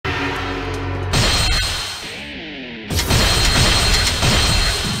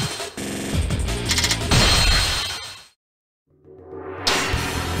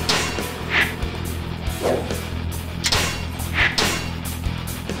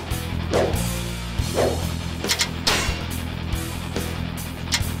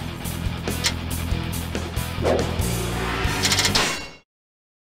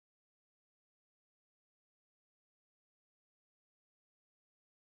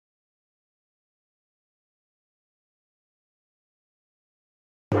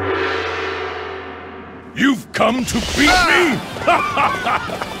You've come to beat me?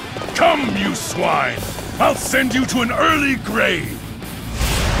 Come, you swine! I'll send you to an early grave!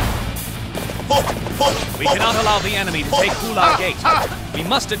 We cannot allow the enemy to take Kular Gate. We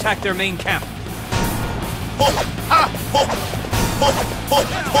must attack their main camp.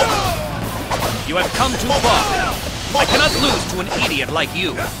 You have come too far. I cannot lose to an idiot like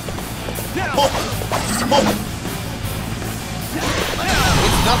you. It's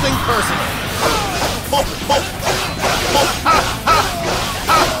nothing personal.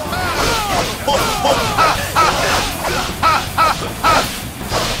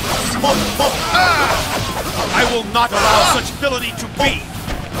 I will not allow such villainy to be.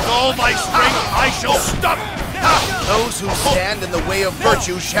 With all my strength, I shall stop it. Those who stand in the way of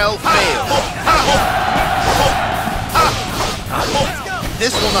virtue shall fail.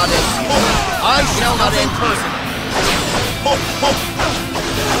 This will not end here. I shall not end personally.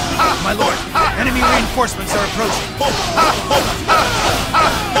 My lord, enemy reinforcements are approaching.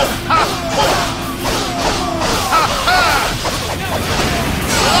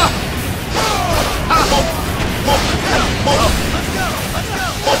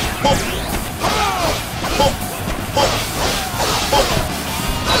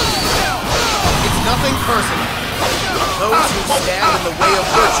 It's nothing personal. Those who stand in the way of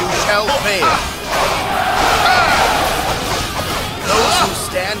virtue shall fail. Those who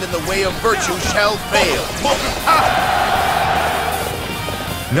stand in the way of virtue shall fail.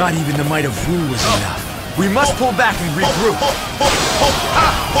 Not even the might of Wu was enough. We must pull back and regroup.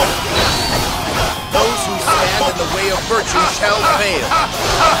 Those who stand in the way of virtue shall fail.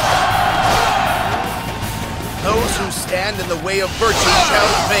 Those who stand in the way of virtue shall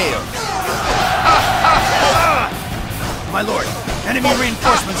fail. My lord, enemy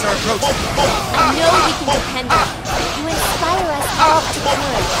reinforcements are approaching. I know we can depend on you. You inspire us all to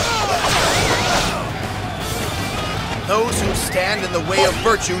courage. Those who stand in the way of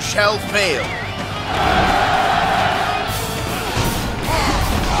virtue shall fail.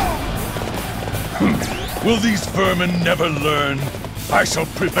 Will these vermin never learn? I shall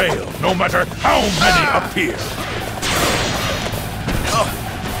prevail, no matter how many appear.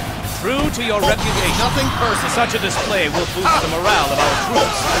 True to your reputation, Nothing personal. such a display will boost the morale of our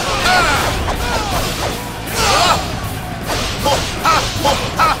troops.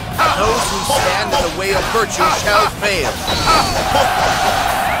 Those who stand in the way of virtue shall fail.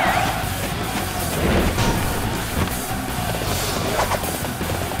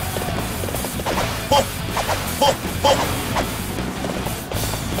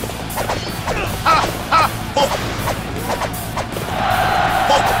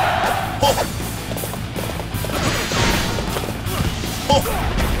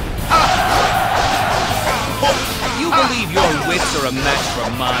 You believe your wits are a match for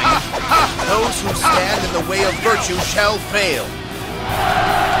mine? Those who stand in the way of virtue shall fail.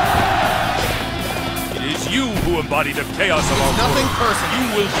 It is you who embody the chaos of our Nothing world. personal. You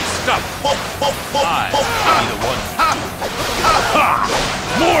will be stopped. I will be the one. Ha!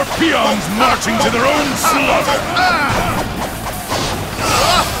 More peons marching to their own slaughter!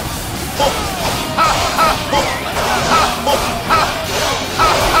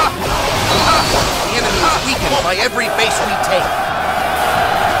 The enemy is weakened by every base we take.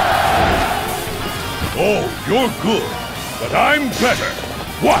 Oh, you're good, but I'm better.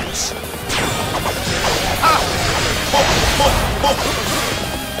 Watch!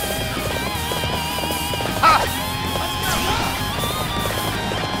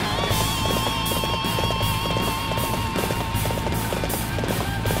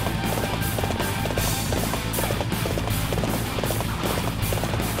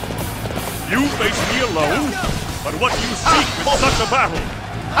 You face me alone? But what do you seek with such a battle?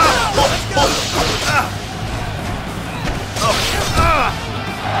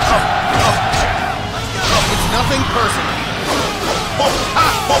 It's nothing personal.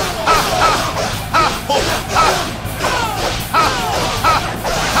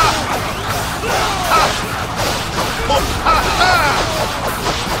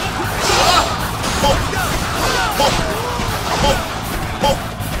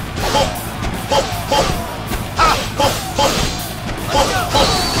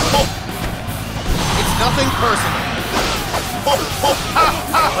 It's nothing personal.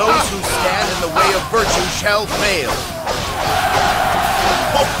 Those who stand in the way of virtue shall fail.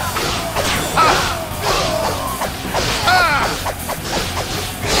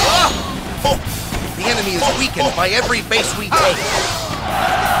 The enemy is weakened by every base we take.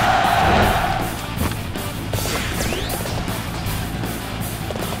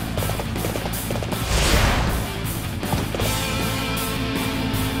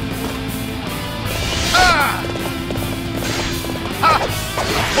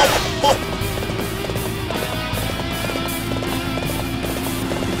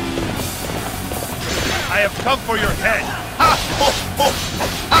 I have come for your head.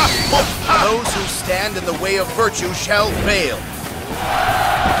 Those who stand in the way of virtue shall fail.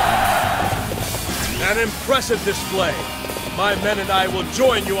 An impressive display. My men and I will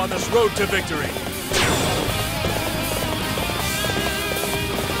join you on this road to victory.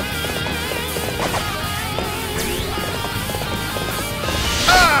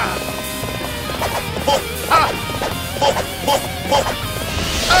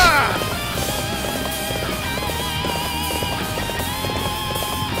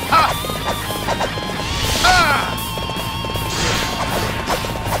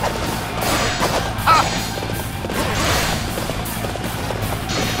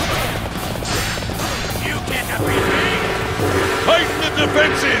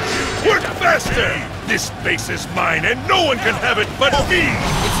 Defenses! Work faster! This base is mine, and no one can have it but me!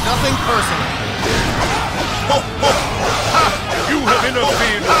 It's nothing personal. You have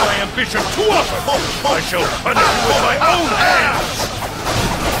interfered with my ambition too often! I shall punish you with my own hands!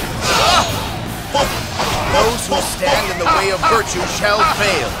 Those who stand in the way of virtue shall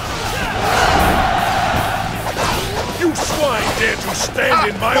fail. You swine dare to stand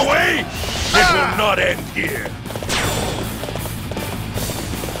in my way? It will not end here!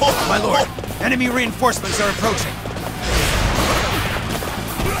 My lord, enemy reinforcements are approaching.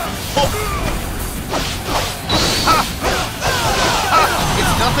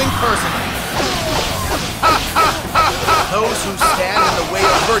 It's nothing personal. Those who stand in the way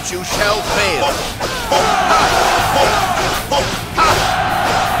of virtue shall fail.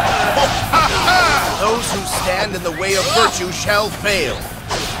 Those who stand in the way of virtue shall fail.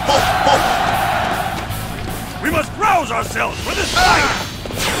 We must rouse ourselves for this fight!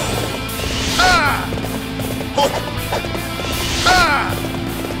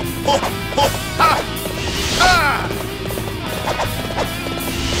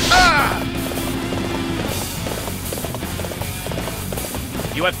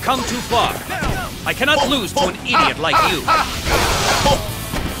 You have come too far. I cannot lose to an idiot like you.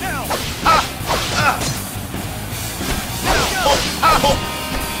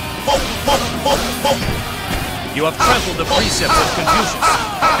 You have trampled the precepts of Confucius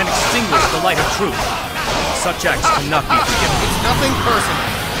and extinguished the light of truth. Such acts cannot be forgiven. It's nothing personal.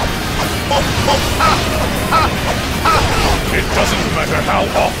 It doesn't matter how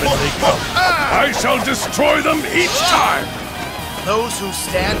often they come. I shall destroy them each time! Those who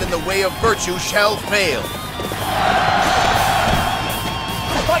stand in the way of virtue shall fail.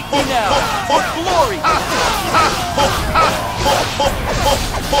 Fight me now, for glory!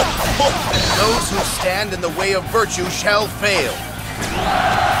 Those who stand in the way of virtue shall fail.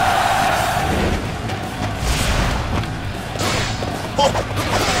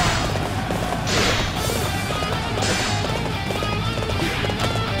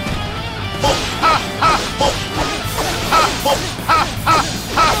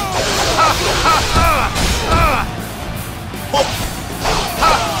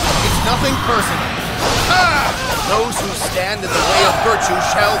 It's nothing personal. Those who stand in the way of virtue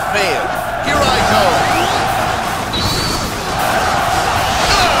shall fail. Here I go.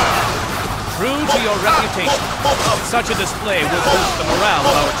 True to your reputation, such a display will boost the morale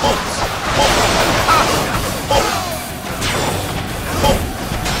of our troops.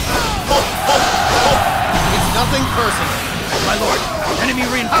 It's nothing personal. My lord, enemy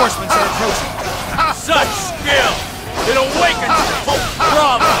reinforcements are approaching. Such skill! It awakens me!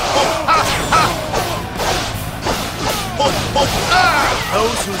 Bravo!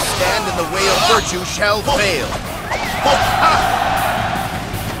 Those who stand in the way of virtue shall fail.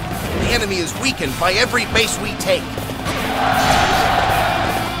 The enemy is weakened by every base we take.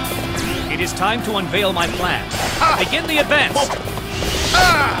 It is time to unveil my plan. Begin the advance!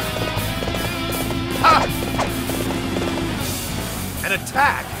 An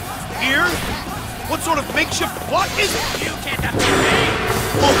attack? Here? What sort of makeshift plot is it? You can't defeat me!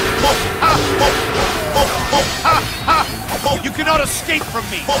 You cannot escape from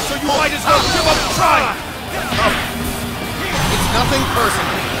me, so you might as well give up trying! It's nothing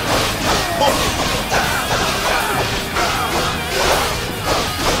personal.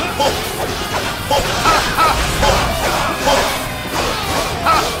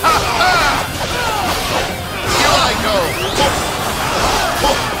 Here I go.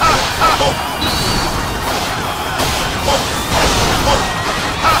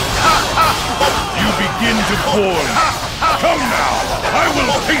 You begin to bore me. Come now! I will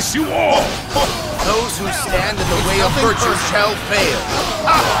face you all! Those who stand in the way of virtue shall fail.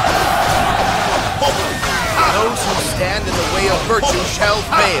 Those who stand in the way of virtue shall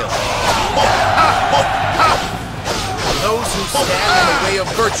fail. Those who stand in the way of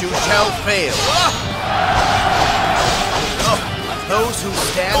virtue shall fail. Those who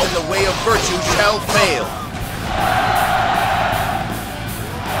stand in the way of virtue shall fail.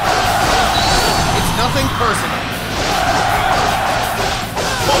 It's nothing personal.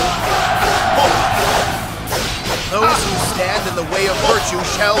 Those who stand in the way of virtue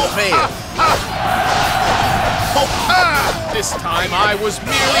shall fail. This time I was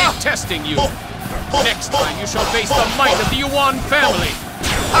merely testing you. Next time you shall face the might of the Yuan family.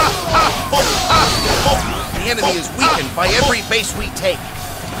 The enemy is weakened by every base we take.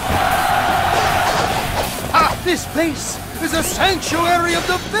 This place is a sanctuary of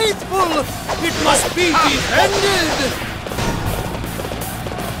the faithful! It must be defended!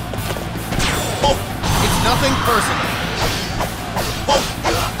 It's nothing personal.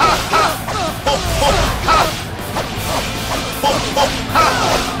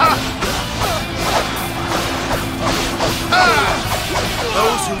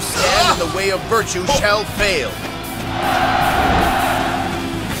 Those who stand in the way of virtue shall fail.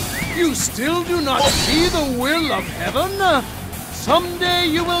 You still do not see the will of heaven? Someday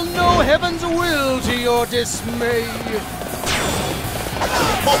you will know heaven's will to your dismay.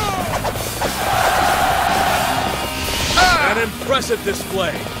 An impressive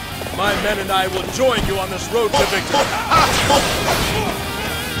display. My men and I will join you on this road to victory.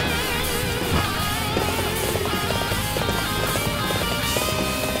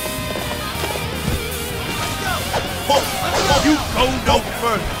 You go no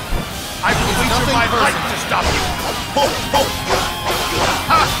further. I will wager my life to stop you.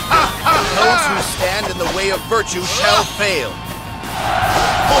 Those who stand in the way of virtue shall fail.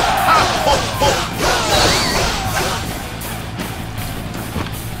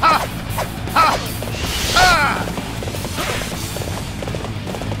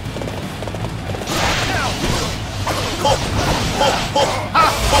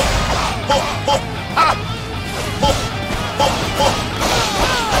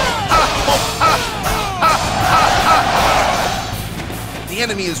 The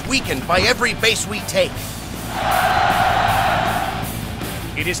enemy is weakened by every base we take.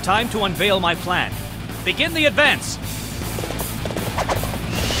 It is time to unveil my plan. Begin the advance.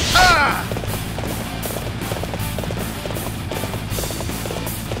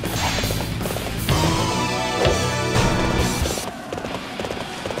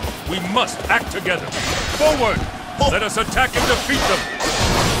 We must act together. Forward! Let us attack and defeat them!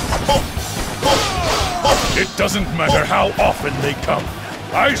 It doesn't matter how often they come.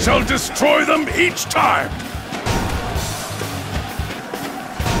 I shall destroy them each time!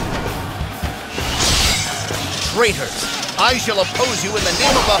 Traitors, I shall oppose you in the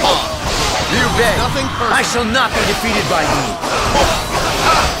name of the Han. Liu Bei, Nothing personal. I shall not be defeated by you.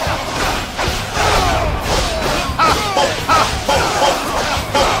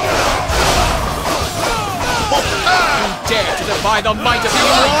 You dare to defy the might of the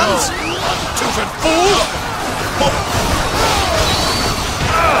Yuans? Untutored fool!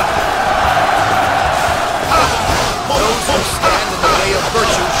 Those who stand in the way of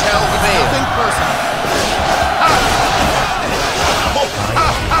virtue shall fail. Nothing personal.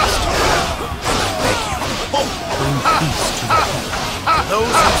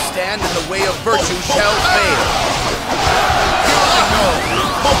 Those who stand in the way of virtue shall fail. Here I go.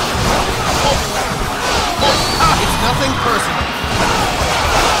 It's nothing personal.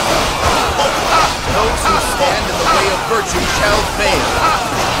 Those who stand in the way of virtue shall fail.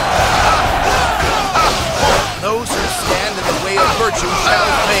 Those who stand in the way of virtue shall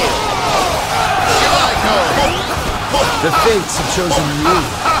fail. Here I go. The fates have chosen you,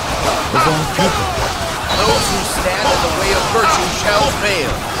 of all people. Those who stand in the way of virtue shall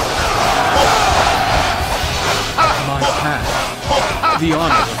fail. My path. The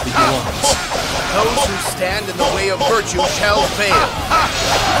honor of the Yuans. Those who stand in the way of virtue shall fail.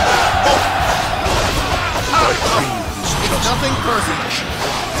 It's nothing personal.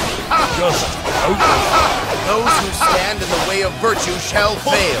 Just out. Those who stand in the way of virtue shall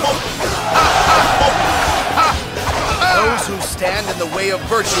fail. Those who stand in the way of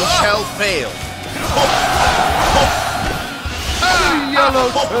virtue shall fail. The yellow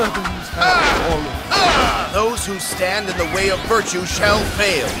turbans have fallen. Those who stand in the way of virtue shall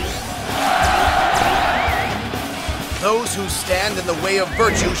fail. Those who stand in the way of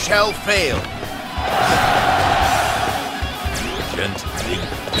virtue shall fail. Gently,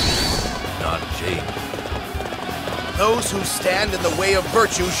 not Jane. Those who stand in the way of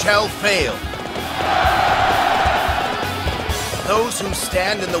virtue shall fail. Those who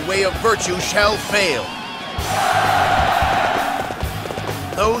stand in the way of virtue shall fail.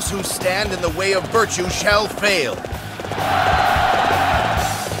 Those who stand in the way of virtue shall fail.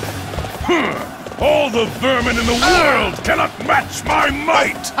 All the vermin in the world cannot match my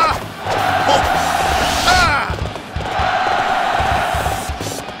might!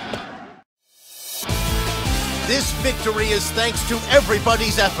 This victory is thanks to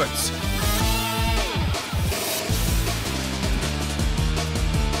everybody's efforts.